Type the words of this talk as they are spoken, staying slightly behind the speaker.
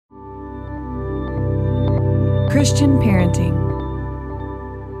Christian parenting.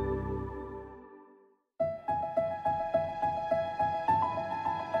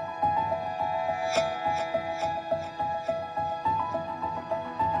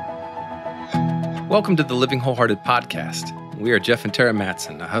 Welcome to the Living Wholehearted podcast. We are Jeff and Tara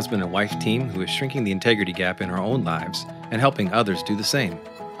Matson, a husband and wife team who is shrinking the integrity gap in our own lives and helping others do the same.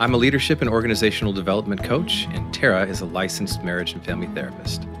 I'm a leadership and organizational development coach, and Tara is a licensed marriage and family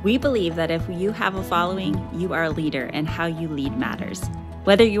therapist. We believe that if you have a following, you are a leader, and how you lead matters.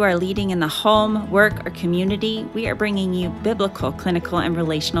 Whether you are leading in the home, work, or community, we are bringing you biblical, clinical, and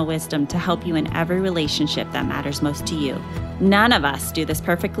relational wisdom to help you in every relationship that matters most to you. None of us do this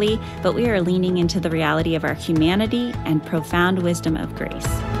perfectly, but we are leaning into the reality of our humanity and profound wisdom of grace.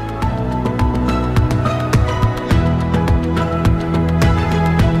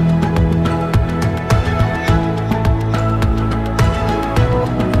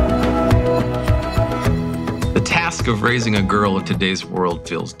 Of raising a girl of today's world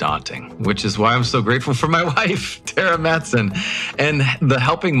feels daunting, which is why I'm so grateful for my wife, Tara Matson, and the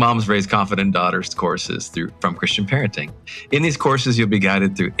Helping Moms Raise Confident Daughters courses from Christian Parenting. In these courses, you'll be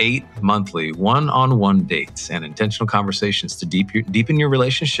guided through 8 monthly one-on-one dates and intentional conversations to deepen your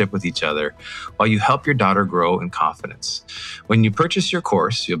relationship with each other while you help your daughter grow in confidence. When you purchase your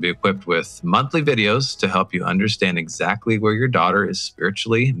course, you'll be equipped with monthly videos to help you understand exactly where your daughter is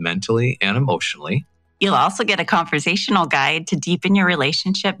spiritually, mentally, and emotionally. You'll also get a conversational guide to deepen your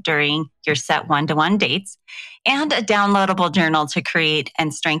relationship during your set one-to-one dates, and a downloadable journal to create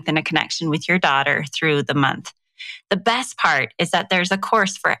and strengthen a connection with your daughter through the month. The best part is that there's a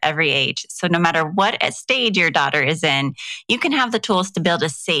course for every age. So no matter what stage your daughter is in, you can have the tools to build a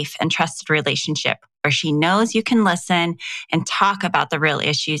safe and trusted relationship where she knows you can listen and talk about the real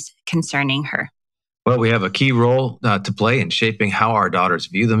issues concerning her. Well, we have a key role to play in shaping how our daughters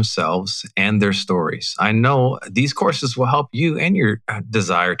view themselves and their stories. I know these courses will help you and your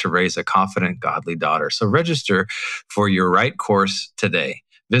desire to raise a confident, godly daughter. So register for your right course today.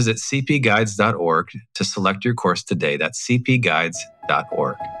 Visit cpguides.org to select your course today. That's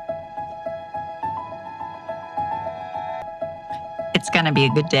cpguides.org. It's going to be a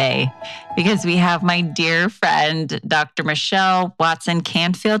good day because we have my dear friend, Dr. Michelle Watson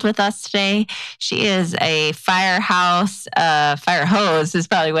Canfield with us today. She is a fire hose is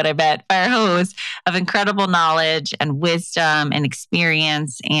probably what I meant, fire hose of incredible knowledge and wisdom and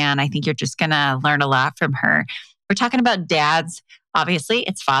experience. And I think you're just going to learn a lot from her. We're talking about dads. Obviously,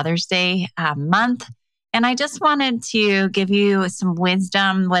 it's Father's Day month. And I just wanted to give you some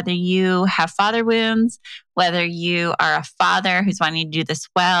wisdom, whether you have father wounds, whether you are a father who's wanting to do this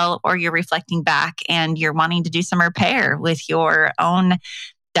well, or you're reflecting back and you're wanting to do some repair with your own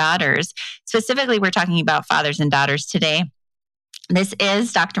daughters. Specifically, we're talking about fathers and daughters today. This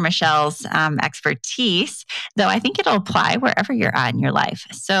is Dr. Michelle's expertise, though I think it'll apply wherever you're at in your life.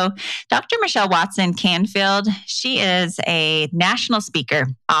 So Dr. Michelle Watson Canfield, she is a national speaker,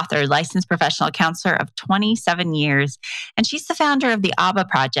 author, licensed professional counselor of 27 years, and she's the founder of the ABBA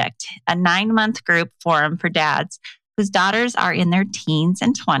Project, a 9-month group forum for dads whose daughters are in their teens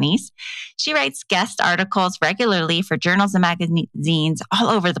and 20s. She writes guest articles regularly for journals and magazines all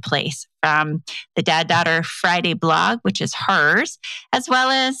over the place, from the Dad Daughter Friday blog, which is hers, as well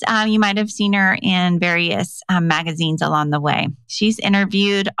as you might have seen her in various magazines along the way. She's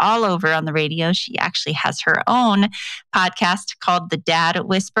interviewed all over on the radio. She actually has her own podcast called The Dad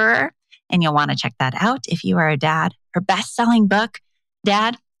Whisperer, and you'll want to check that out if you are a dad. Her best-selling book,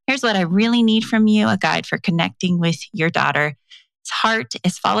 Dad, Here's What I Really Need From You, a guide for connecting with your daughter's heart,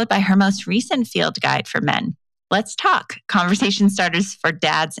 is followed by her most recent field guide for men, Let's Talk, conversation starters for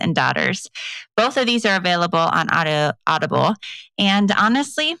dads and daughters. Both of these are available on Audible. And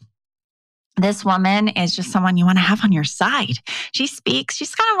honestly, this woman is just someone you want to have on your side. She speaks.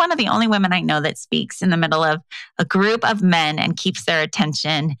 She's kind of one of the only women I know that speaks in the middle of a group of men and keeps their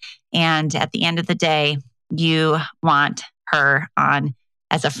attention. And at the end of the day, you want her on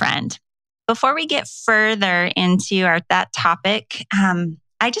as a friend. Before we get further into that topic,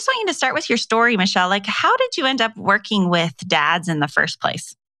 I just want you to start with your story, Michelle. Like, how did you end up working with dads in the first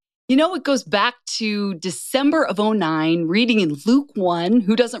place? You know, it goes back to December of 2009, reading in Luke 1,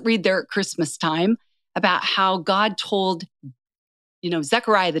 who doesn't read there at Christmas time, about how God told,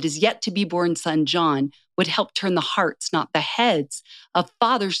 Zechariah that his yet to be born son, John, would help turn the hearts, not the heads, of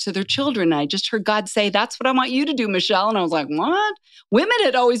fathers to their children. And I just heard God say, that's what I want you to do, Michelle. And I was like, what? Women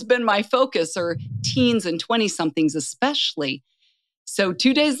had always been my focus, or teens and 20-somethings especially. So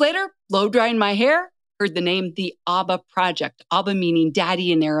 2 days later, blow drying my hair, heard the name the ABBA Project. ABBA meaning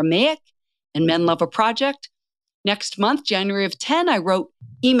daddy in Aramaic, and men love a project. Next month, January of 10, I wrote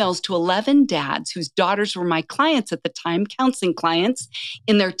emails to 11 dads whose daughters were my clients at the time, counseling clients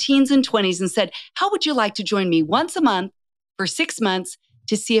in their teens and 20s, and said, how would you like to join me once a month for 6 months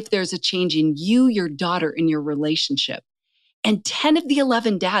to see if there's a change in you, your daughter, and your relationship? And 10 of the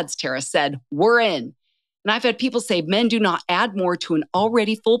 11 dads, Tara, said, we're in. And I've had people say men do not add more to an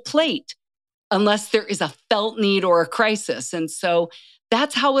already full plate unless there is a felt need or a crisis. And so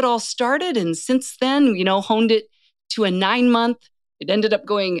that's how it all started. And since then, honed it to a 9-month. It ended up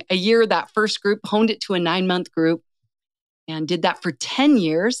going a year, that first group, honed it to a 9-month group, and did that for 10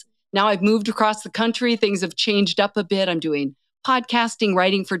 years. Now I've moved across the country. Things have changed up a bit. I'm doing podcasting,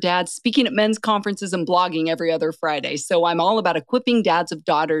 writing for dads, speaking at men's conferences, and blogging every other Friday. So I'm all about equipping dads of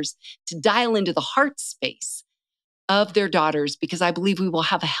daughters to dial into the heart space of their daughters, because I believe we will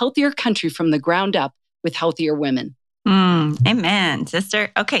have a healthier country from the ground up with healthier women. Amen,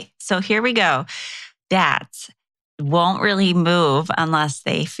 sister. Okay, so here we go. Dads won't really move unless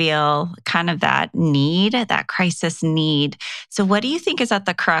they feel kind of that need, that crisis need. So what do you think is at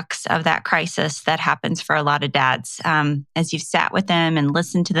the crux of that crisis that happens for a lot of dads? As you've sat with them and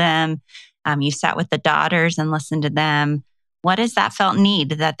listened to them, you've sat with the daughters and listened to them, what is that felt need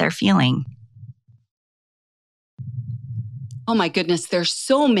that they're feeling? Oh my goodness, there's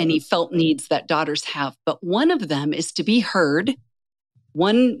so many felt needs that daughters have, but one of them is to be heard.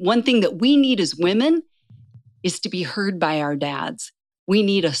 One thing that we need as women is to be heard by our dads. We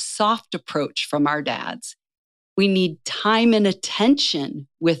need a soft approach from our dads. We need time and attention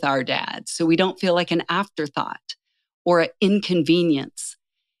with our dads so we don't feel like an afterthought or an inconvenience.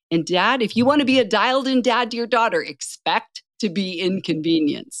 And dad, if you want to be a dialed in dad to your daughter, expect to be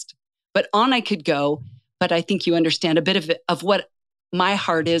inconvenienced. But on I could go, but I think you understand a bit of what my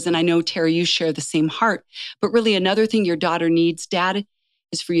heart is. And I know, Terry, you share the same heart. But really, another thing your daughter needs, dad,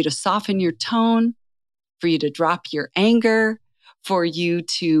 is for you to soften your tone, for you to drop your anger, for you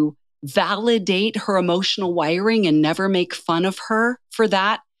to validate her emotional wiring and never make fun of her for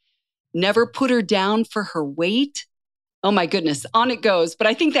that. Never put her down for her weight. Oh my goodness, on it goes. But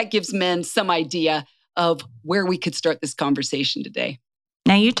I think that gives men some idea of where we could start this conversation today.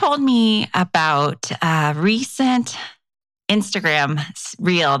 Now, you told me about a recent Instagram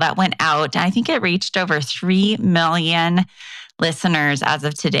reel that went out. I think it reached over 3 million listeners as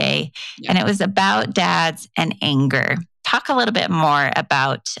of today. Yeah. And it was about dads and anger. Talk a little bit more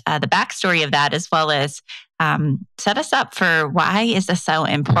about the backstory of that, as well as set us up for why is this so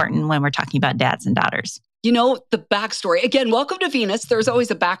important when we're talking about dads and daughters. The backstory. Again, welcome to Venus. There's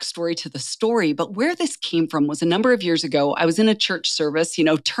always a backstory to the story, but where this came from was a number of years ago. I was in a church service,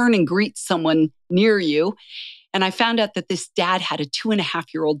 turn and greet someone near you. And I found out that this dad had a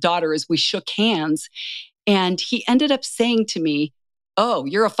 2.5-year-old daughter as we shook hands. And he ended up saying to me, oh,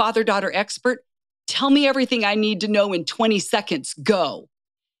 you're a father-daughter expert? Tell me everything I need to know in 20 seconds. Go.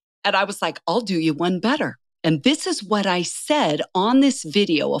 And I was like, I'll do you one better. And this is what I said on this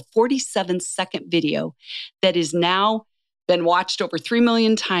video, a 47-second video that is now been watched over 3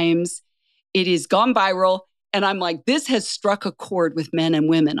 million times. It has gone viral. And I'm like, this has struck a chord with men and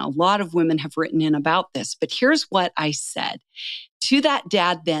women. A lot of women have written in about this. But here's what I said to that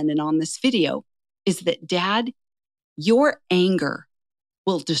dad then and on this video is that, Dad, your anger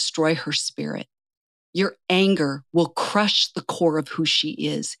will destroy her spirit. Your anger will crush the core of who she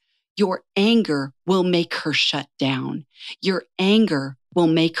is. Your anger will make her shut down. Your anger will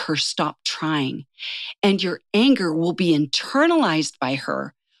make her stop trying. And your anger will be internalized by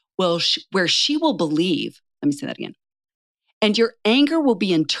her, where she will believe, let me say that again. And your anger will be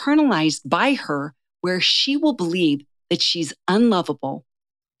internalized by her, where she will believe that she's unlovable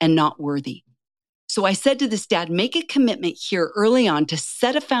and not worthy. So I said to this dad, make a commitment here early on to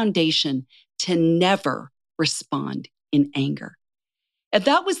set a foundation to never respond in anger. And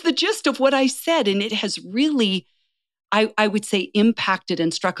that was the gist of what I said. And it has really, I would say, impacted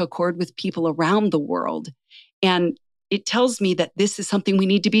and struck a chord with people around the world. And it tells me that this is something we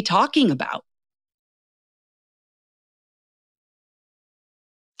need to be talking about.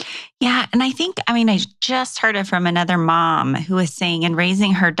 Yeah. And I just heard it from another mom who was saying in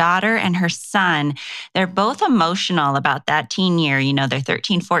raising her daughter and her son, they're both emotional about that teen year. They're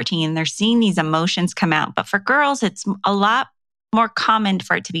 13, 14, they're seeing these emotions come out. But for girls, it's a lot more common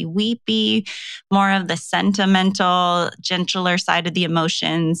for it to be weepy, more of the sentimental, gentler side of the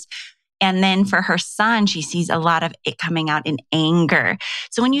emotions. And then for her son, she sees a lot of it coming out in anger.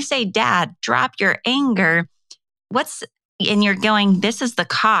 So when you say, Dad, drop your anger, and you're going, this is the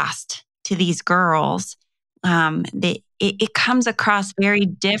cost to these girls. It comes across very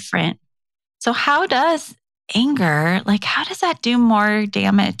different. So how does anger, like how does that do more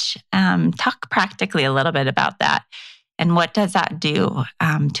damage? Talk practically a little bit about that. And what does that do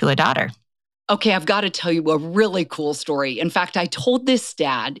to a daughter? Okay, I've got to tell you a really cool story. In fact, I told this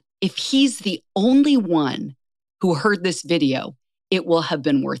dad, if he's the only one who heard this video, it will have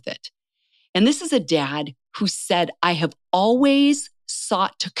been worth it. And this is a dad who said, I have always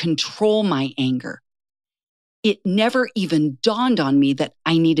sought to control my anger. It never even dawned on me that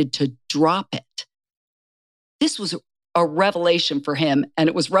I needed to drop it. This was a revelation for him, and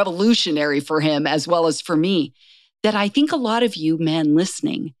it was revolutionary for him as well as for me, that I think a lot of you men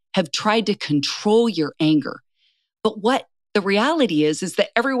listening have tried to control your anger. But what the reality is that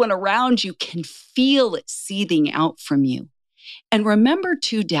everyone around you can feel it seething out from you. And remember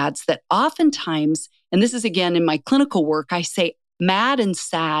too, dads, that oftentimes, and this is again in my clinical work, I say mad and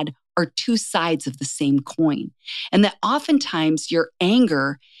sad are two sides of the same coin. And that oftentimes your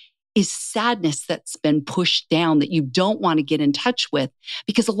anger is sadness that's been pushed down that you don't want to get in touch with,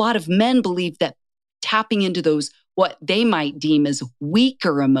 because a lot of men believe that tapping into those, what they might deem as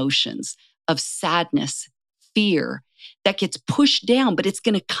weaker emotions of sadness, fear, that gets pushed down, but it's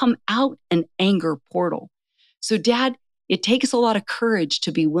going to come out an anger portal. So dad, it takes a lot of courage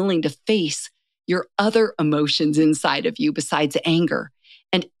to be willing to face your other emotions inside of you besides anger.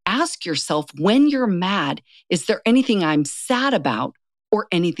 And ask yourself, when you're mad, is there anything I'm sad about or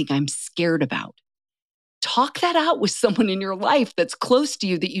anything I'm scared about? Talk that out with someone in your life that's close to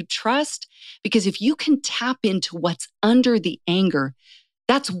you that you trust, because if you can tap into what's under the anger,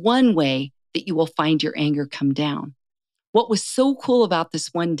 that's one way that you will find your anger come down. What was so cool about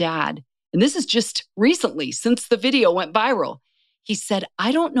this one dad, and this is just recently since the video went viral, he said,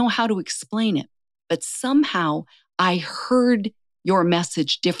 I don't know how to explain it, but somehow I heard your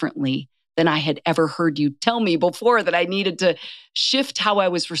message differently than I had ever heard you tell me before, that I needed to shift how I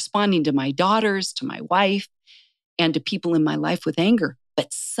was responding to my daughters, to my wife, and to people in my life with anger.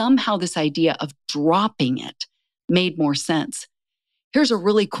 But somehow this idea of dropping it made more sense. Here's a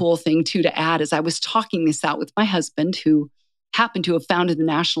really cool thing too to add. As I was talking this out with my husband, who happened to have founded the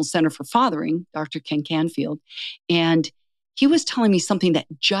National Center for Fathering, Dr. Ken Canfield, and he was telling me something that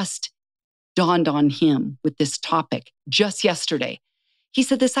just dawned on him with this topic just yesterday. He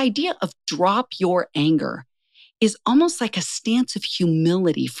said this idea of drop your anger is almost like a stance of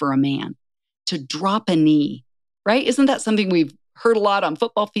humility for a man, to drop a knee, right? Isn't that something we've heard a lot on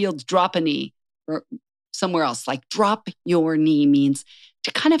football fields? Drop a knee, or somewhere else, like drop your knee means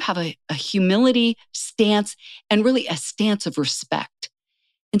to kind of have a humility stance, and really a stance of respect.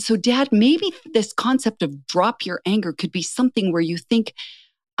 And so dad, maybe this concept of drop your anger could be something where you think,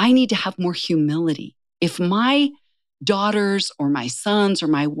 I need to have more humility. If my daughters or my sons or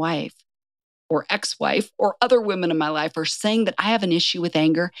my wife or ex-wife or other women in my life are saying that I have an issue with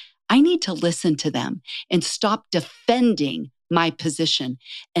anger, I need to listen to them and stop defending my position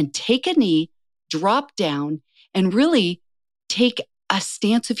and take a knee, drop down, and really take a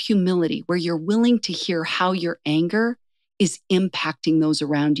stance of humility where you're willing to hear how your anger is impacting those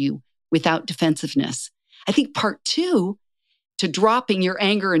around you without defensiveness. I think part two to dropping your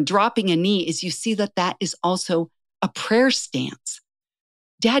anger and dropping a knee is you see that that is also a prayer stance.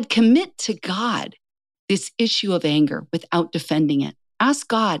 Dad, commit to God this issue of anger without defending it. Ask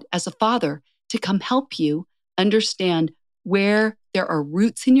God as a father to come help you understand where there are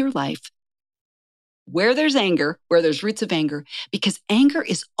roots in your life, where there's anger, where there's roots of anger, because anger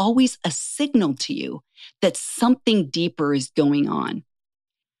is always a signal to you that something deeper is going on.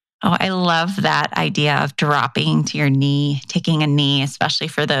 Oh, I love that idea of dropping to your knee, taking a knee, especially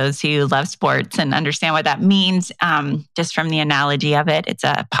for those who love sports and understand what that means. Just from the analogy of it, it's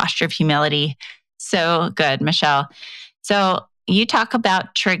a posture of humility. So good, Michelle. So you talk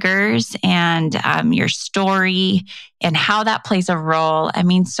about triggers and your story and how that plays a role. I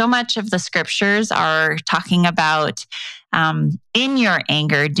mean, so much of the scriptures are talking about in your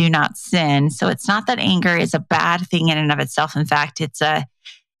anger, do not sin. So it's not that anger is a bad thing in and of itself. In fact, it's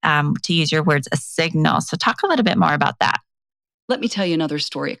to use your words, a signal. So talk a little bit more about that. Let me tell you another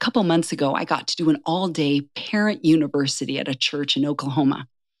story. A couple months ago, I got to do an all-day parent university at a church in Oklahoma.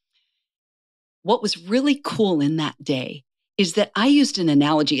 What was really cool in that day is that I used an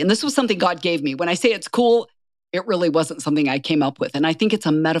analogy, and this was something God gave me. When I say it's cool, it really wasn't something I came up with. And I think it's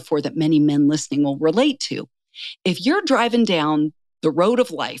a metaphor that many men listening will relate to. If you're driving down the road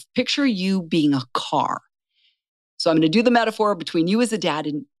of life, picture you being a car. So I'm going to do the metaphor between you as a dad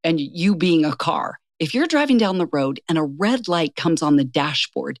and you being a car. If you're driving down the road and a red light comes on the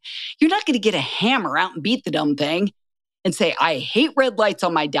dashboard, you're not going to get a hammer out and beat the dumb thing and say, I hate red lights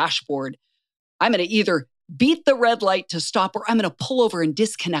on my dashboard. I'm going to either beat the red light to stop, or I'm going to pull over and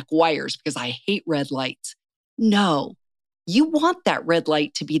disconnect wires because I hate red lights. No, you want that red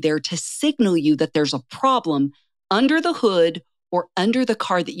light to be there to signal you that there's a problem under the hood or under the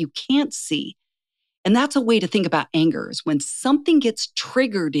car that you can't see. And that's a way to think about anger is when something gets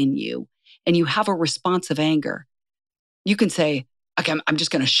triggered in you and you have a response of anger, you can say, okay, I'm just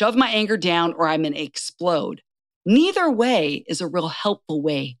going to shove my anger down or I'm going to explode. Neither way is a real helpful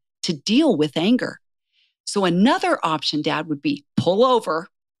way to deal with anger. So another option, Dad, would be pull over,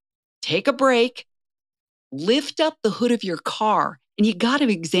 take a break, lift up the hood of your car, and you got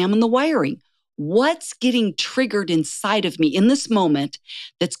to examine the wiring. What's getting triggered inside of me in this moment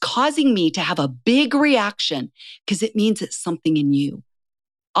that's causing me to have a big reaction? Because it means it's something in you.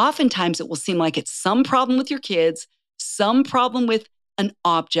 Oftentimes, it will seem like it's some problem with your kids, some problem with an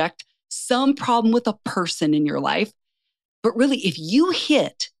object, some problem with a person in your life. But really, if you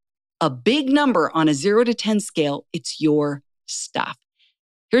hit a big number on a 0 to 10 scale, it's your stuff.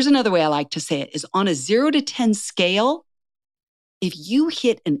 Here's another way I like to say it is on a 0 to 10 scale, if you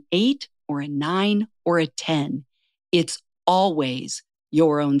hit an 8 or a 9 or a 10, it's always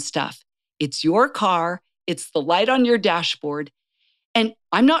your own stuff. It's your car. It's the light on your dashboard. And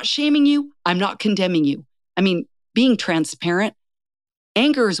I'm not shaming you. I'm not condemning you. I mean, being transparent,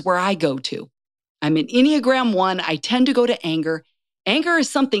 anger is where I go to. I'm an Enneagram 1. I tend to go to anger. Anger is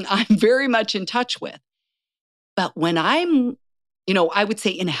something I'm very much in touch with. But when I'm, I would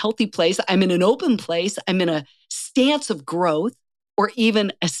say in a healthy place, I'm in an open place, I'm in a stance of growth, or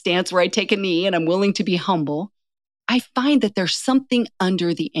even a stance where I take a knee and I'm willing to be humble, I find that there's something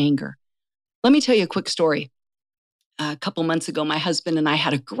under the anger. Let me tell you a quick story. A couple months ago, my husband and I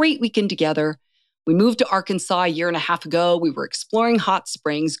had a great weekend together. We moved to Arkansas a year and a half ago. We were exploring hot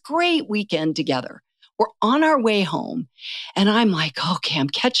springs. Great weekend together. We're on our way home. And I'm like, okay, I'm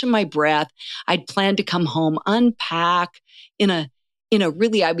catching my breath. I'd planned to come home, unpack in a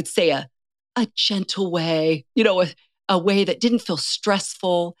really, I would say, a gentle way, a way that didn't feel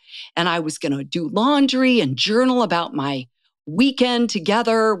stressful. And I was going to do laundry and journal about my weekend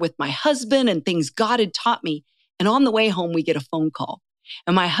together with my husband and things God had taught me. And on the way home, we get a phone call.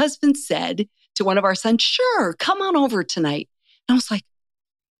 And my husband said to one of our sons, sure, come on over tonight. And I was like,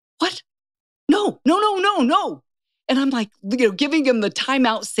 what? No. And I'm like, giving him the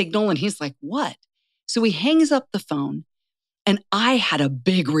timeout signal. And he's like, what? So he hangs up the phone. And I had a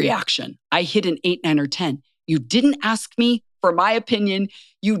big reaction. I hit an 8, 9, or 10. You didn't ask me for my opinion.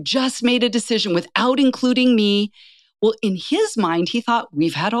 You just made a decision without including me. Well, in his mind, he thought,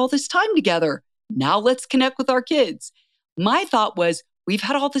 we've had all this time together. Now let's connect with our kids. My thought was, we've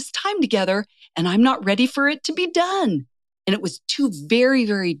had all this time together and I'm not ready for it to be done. And it was two very,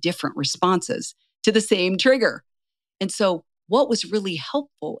 very different responses to the same trigger. And so what was really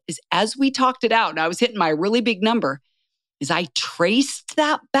helpful is as we talked it out, and I was hitting my really big number, is I traced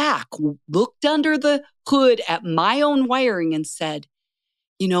that back, looked under the hood at my own wiring and said,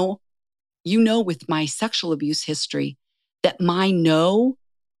 with my sexual abuse history, that my no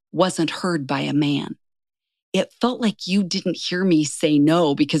wasn't heard by a man. It felt like you didn't hear me say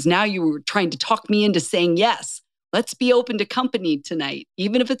no because now you were trying to talk me into saying yes. Let's be open to company tonight,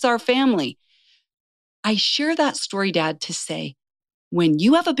 even if it's our family. I share that story, Dad, to say, when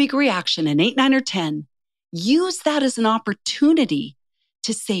you have a big reaction, an 8, 9, or 10, use that as an opportunity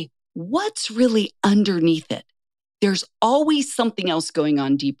to say, what's really underneath it? There's always something else going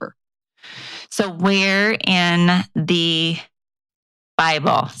on deeper. So where in the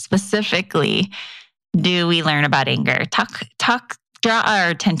Bible specifically do we learn about anger? Draw our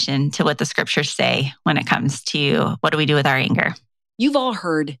attention to what the scriptures say when it comes to what do we do with our anger? You've all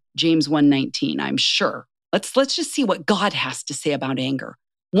heard James 1:19, I'm sure. Let's just see what God has to say about anger.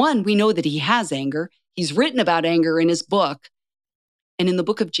 One, we know that he has anger. He's written about anger in his book. And in the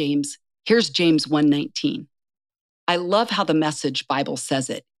book of James, here's James 1:19. I love how the Message Bible says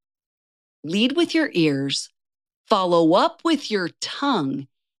it. Lead with your ears, follow up with your tongue,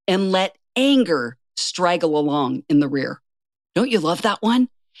 and let anger straggle along in the rear. Don't you love that one?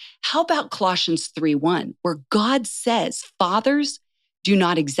 How about Colossians 3:1, where God says, fathers, do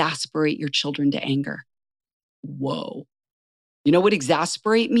not exasperate your children to anger. Whoa. You know what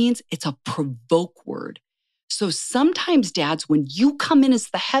exasperate means? It's a provoke word. So sometimes, dads, when you come in as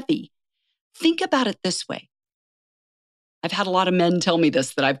the heavy, think about it this way. I've had a lot of men tell me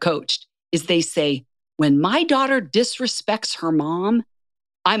this that I've coached, is they say, when my daughter disrespects her mom,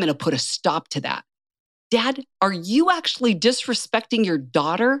 I'm going to put a stop to that. Dad, are you actually disrespecting your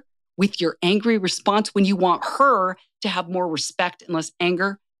daughter with your angry response when you want her to have more respect and less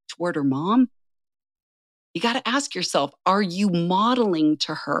anger toward her mom? You got to ask yourself, are you modeling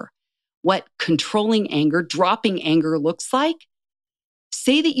to her what controlling anger, dropping anger looks like?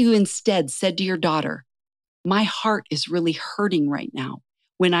 Say that you instead said to your daughter, my heart is really hurting right now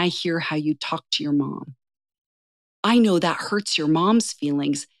when I hear how you talk to your mom. I know that hurts your mom's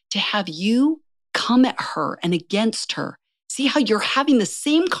feelings to have you come at her and against her. See how you're having the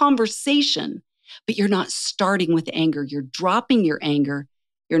same conversation, but you're not starting with anger. You're dropping your anger.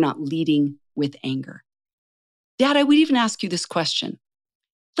 You're not leading with anger. Dad, I would even ask you this question.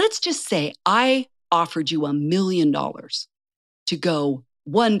 Let's just say I offered you $1 million to go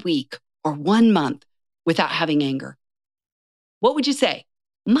 1 week or 1 month without having anger. What would you say?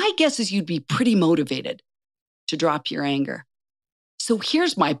 My guess is you'd be pretty motivated to drop your anger. So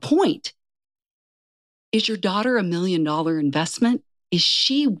here's my point. Is your daughter $1 million investment? Is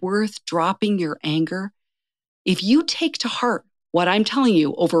she worth dropping your anger? If you take to heart what I'm telling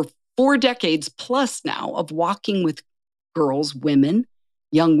you over 4 decades plus now of walking with girls, women,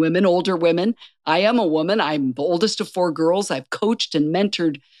 young women, older women. I am a woman. I'm the oldest of 4 girls. I've coached and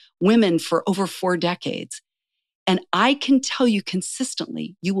mentored women for over 4 decades. And I can tell you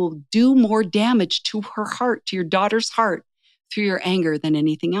consistently, you will do more damage to her heart, to your daughter's heart, through your anger than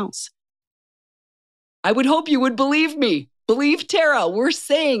anything else. I would hope you would believe me. Believe Tara. We're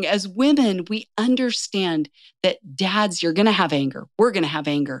saying as women, we understand that dads, you're going to have anger. We're going to have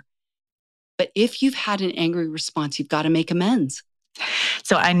anger. But if you've had an angry response, you've got to make amends.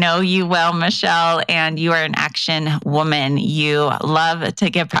 So I know you well, Michelle, and you are an action woman. You love to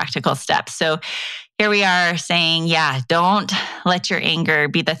give practical steps. So here we are saying, don't let your anger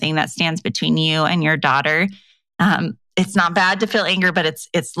be the thing that stands between you and your daughter. It's not bad to feel anger, but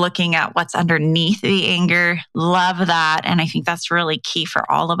it's looking at what's underneath the anger. Love that. And I think that's really key for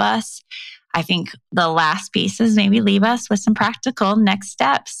all of us. I think the last piece is maybe leave us with some practical next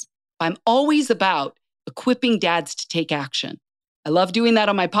steps. I'm always about equipping dads to take action. I love doing that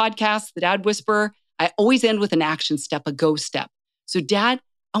on my podcast, The Dad Whisperer. I always end with an action step, a go step. So Dad,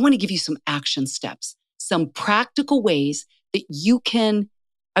 I want to give you some action steps, some practical ways that you can,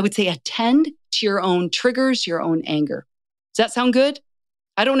 I would say, attend to your own triggers, your own anger. Does that sound good?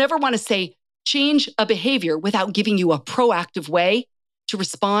 I don't ever want to say change a behavior without giving you a proactive way to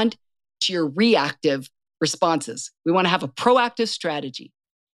respond to your reactive responses. We want to have a proactive strategy.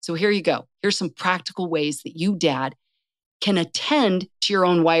 So here you go. Here's some practical ways that you, Dad, can attend to your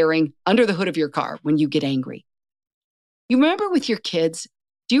own wiring under the hood of your car when you get angry. You remember with your kids,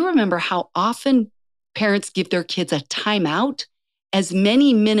 do you remember how often parents give their kids a timeout as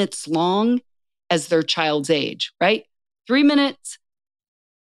many minutes long as their child's age, right? 3 minutes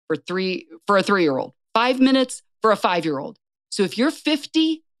for a 3-year-old, 5 minutes for a 5-year-old. So if you're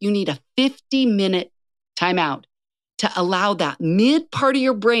 50, you need a 50-minute timeout to allow that mid part of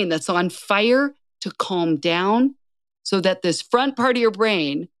your brain that's on fire to calm down so that this front part of your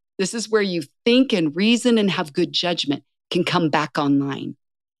brain, this is where you think and reason and have good judgment, can come back online.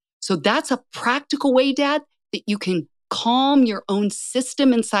 So that's a practical way, Dad, that you can calm your own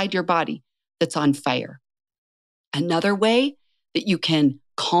system inside your body that's on fire. Another way that you can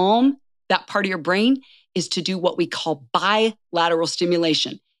calm that part of your brain is to do what we call bilateral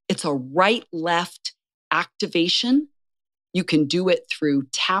stimulation. It's a right-left activation. You can do it through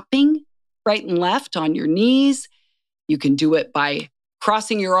tapping right and left on your knees. You can do it by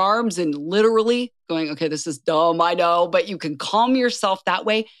crossing your arms and literally going, okay, this is dumb, I know, but you can calm yourself that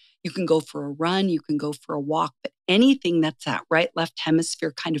way. You can go for a run, you can go for a walk, but anything that's that right-left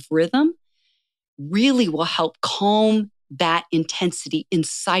hemisphere kind of rhythm really will help calm that intensity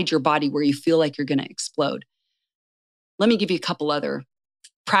inside your body where you feel like you're going to explode. Let me give you a couple other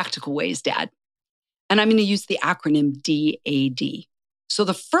practical ways, Dad. And I'm going to use the acronym DAD. So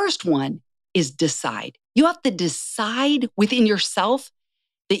the first one is decide. You have to decide within yourself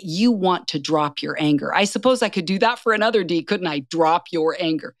that you want to drop your anger. I suppose I could do that for another D, couldn't I? Drop your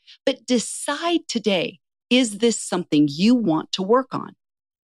anger. But decide today, is this something you want to work on?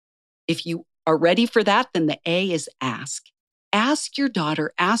 If you are ready for that, then the A is ask. Ask your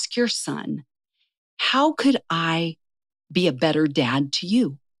daughter, ask your son, how could I be a better dad to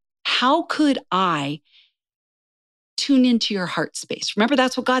you? How could I tune into your heart space? Remember,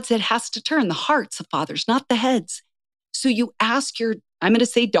 that's what God said has to turn, the hearts of fathers, not the heads. So you ask your, I'm going to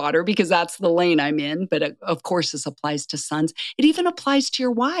say daughter because that's the lane I'm in, but of course this applies to sons. It even applies to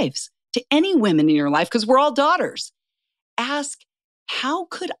your wives, to any women in your life, because we're all daughters. Ask, how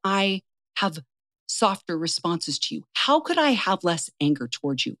could I have softer responses to you? How could I have less anger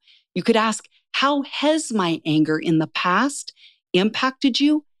towards you? You could ask, how has my anger in the past impacted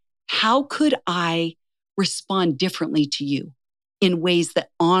you? How could I respond differently to you in ways that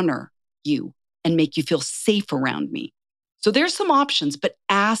honor you and make you feel safe around me? So there's some options, but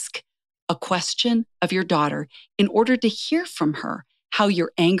ask a question of your daughter in order to hear from her how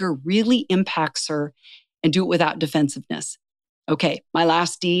your anger really impacts her and do it without defensiveness. Okay, my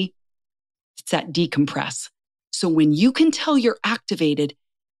last D, it's that decompress. So when you can tell you're activated,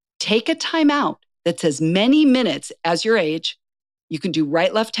 take a time out that's as many minutes as your age. You can do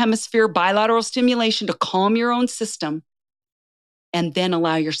right, left hemisphere, bilateral stimulation to calm your own system, and then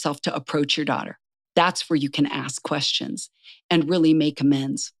allow yourself to approach your daughter. That's where you can ask questions and really make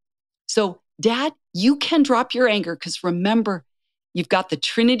amends. So, Dad, you can drop your anger because remember, you've got the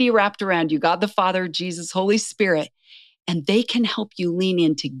Trinity wrapped around you, God the Father, Jesus, Holy Spirit, and they can help you lean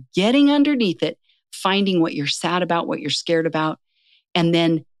into getting underneath it, finding what you're sad about, what you're scared about, and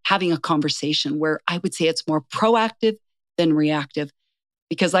then having a conversation where I would say it's more proactive than reactive.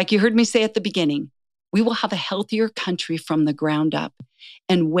 Because like you heard me say at the beginning, we will have a healthier country from the ground up.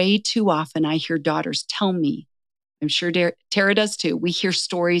 And way too often I hear daughters tell me, I'm sure Tara does too, we hear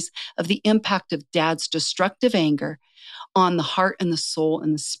stories of the impact of dad's destructive anger on the heart and the soul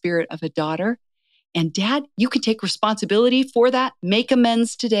and the spirit of a daughter. And Dad, you can take responsibility for that, make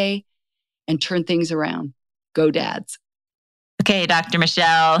amends today, and turn things around. Go Dads. Okay, Dr.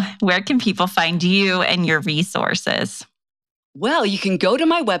 Michelle, where can people find you and your resources? Well, you can go to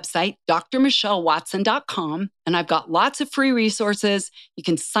my website, drmichellewatson.com, and I've got lots of free resources. You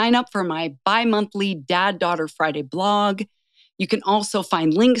can sign up for my bi-monthly Dad Daughter Friday blog. You can also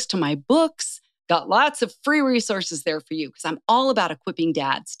find links to my books. Got lots of free resources there for you because I'm all about equipping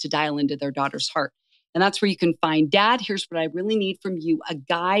dads to dial into their daughter's heart. And that's where you can find, Dad, here's what I really need from you, a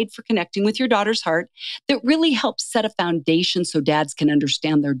guide for connecting with your daughter's heart that really helps set a foundation so dads can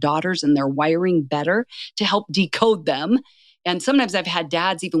understand their daughters and their wiring better to help decode them. And sometimes I've had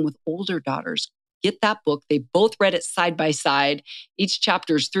dads, even with older daughters, get that book. They both read it side by side. Each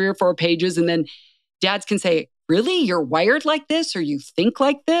chapter is 3 or 4 pages. And then dads can say, really? You're wired like this? Or you think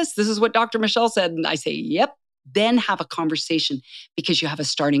like this? This is what Dr. Michelle said. And I say, yep. Then have a conversation because you have a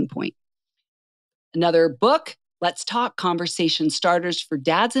starting point. Another book, Let's Talk, Conversation Starters for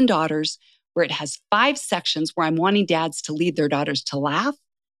Dads and Daughters, where it has 5 sections where I'm wanting dads to lead their daughters to laugh,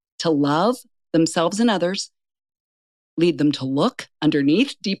 to love themselves and others, lead them to look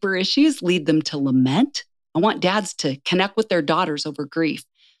underneath deeper issues, lead them to lament. I want dads to connect with their daughters over grief.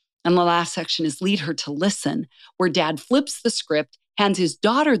 And the last section is lead her to listen, where dad flips the script, hands his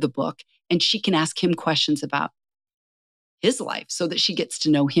daughter the book, and she can ask him questions about his life so that she gets to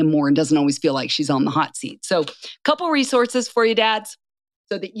know him more and doesn't always feel like she's on the hot seat. So a couple resources for you dads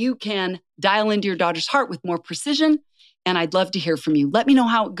so that you can dial into your daughter's heart with more precision. And I'd love to hear from you. Let me know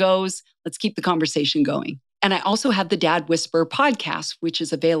how it goes. Let's keep the conversation going. And I also have the Dad Whisperer podcast, which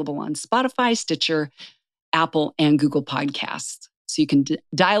is available on Spotify, Stitcher, Apple, and Google Podcasts. So you can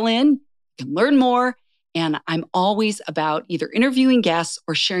dial in, you can learn more. And I'm always about either interviewing guests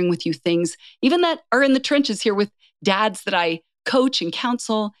or sharing with you things, even that are in the trenches here with dads that I coach and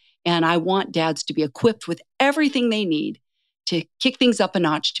counsel. And I want dads to be equipped with everything they need to kick things up a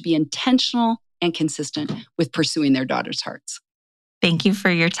notch, to be intentional and consistent with pursuing their daughters' hearts. Thank you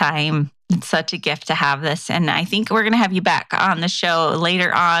for your time. It's such a gift to have this. And I think we're going to have you back on the show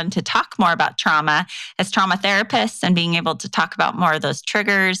later on to talk more about trauma as trauma therapists and being able to talk about more of those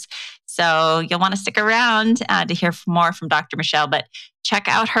triggers. So you'll want to stick around to hear more from Dr. Michelle, but check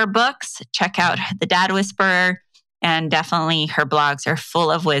out her books, check out The Dad Whisperer, and definitely her blogs are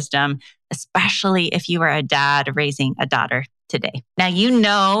full of wisdom, especially if you are a dad raising a daughter today. Now, you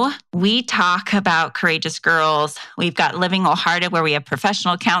know, we talk about courageous girls. We've got Living Wholehearted, where we have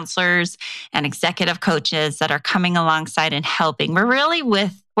professional counselors and executive coaches that are coming alongside and helping. We're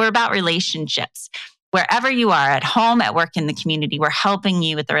about relationships. Wherever you are, at home, at work, in the community, we're helping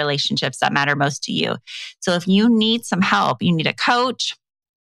you with the relationships that matter most to you. So if you need some help, you need a coach,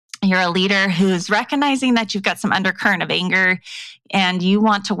 you're a leader who's recognizing that you've got some undercurrent of anger and you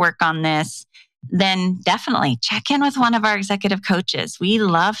want to work on this, then definitely check in with one of our executive coaches. We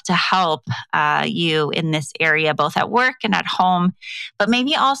love to help you in this area, both at work and at home. But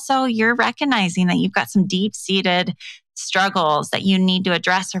maybe also you're recognizing that you've got some deep-seated struggles that you need to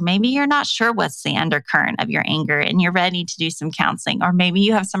address, or maybe you're not sure what's the undercurrent of your anger and you're ready to do some counseling, or maybe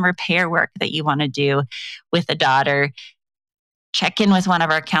you have some repair work that you want to do with a daughter. Check in with one of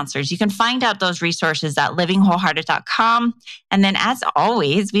our counselors. You can find out those resources at livingwholehearted.com. And then as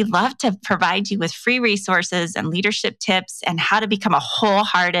always, we love to provide you with free resources and leadership tips and how to become a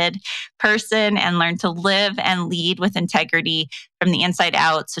wholehearted person and learn to live and lead with integrity from the inside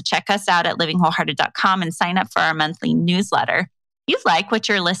out. So check us out at livingwholehearted.com and sign up for our monthly newsletter. If you like what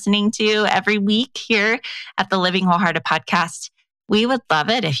you're listening to every week here at the Living Wholehearted podcast, we would love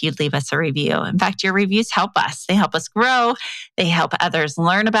it if you'd leave us a review. In fact, your reviews help us. They help us grow. They help others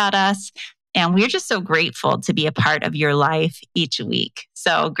learn about us. And we're just so grateful to be a part of your life each week.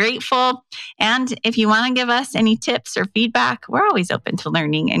 So grateful. And if you want to give us any tips or feedback, we're always open to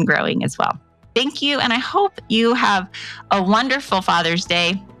learning and growing as well. Thank you. And I hope you have a wonderful Father's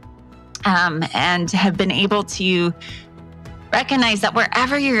Day and have been able to recognize that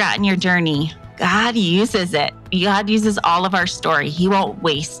wherever you're at in your journey, God uses it. God uses all of our story. He won't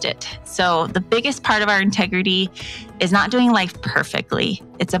waste it. So the biggest part of our integrity is not doing life perfectly.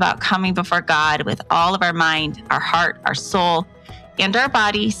 It's about coming before God with all of our mind, our heart, our soul, and our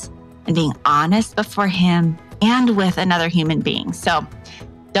bodies, and being honest before Him and with another human being. So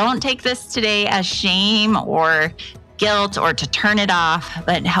don't take this today as shame or guilt or to turn it off,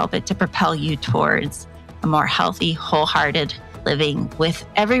 but help it to propel you towards a more healthy, wholehearted living with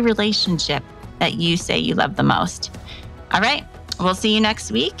every relationship that you say you love the most. All right, we'll see you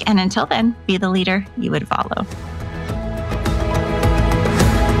next week. And until then, be the leader you would follow.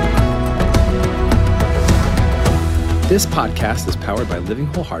 This podcast is powered by Living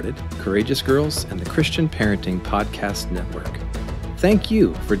Wholehearted, Courageous Girls, and the Christian Parenting Podcast Network. Thank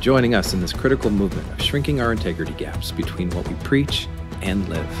you for joining us in this critical movement of shrinking our integrity gaps between what we preach and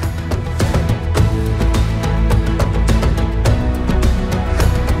live.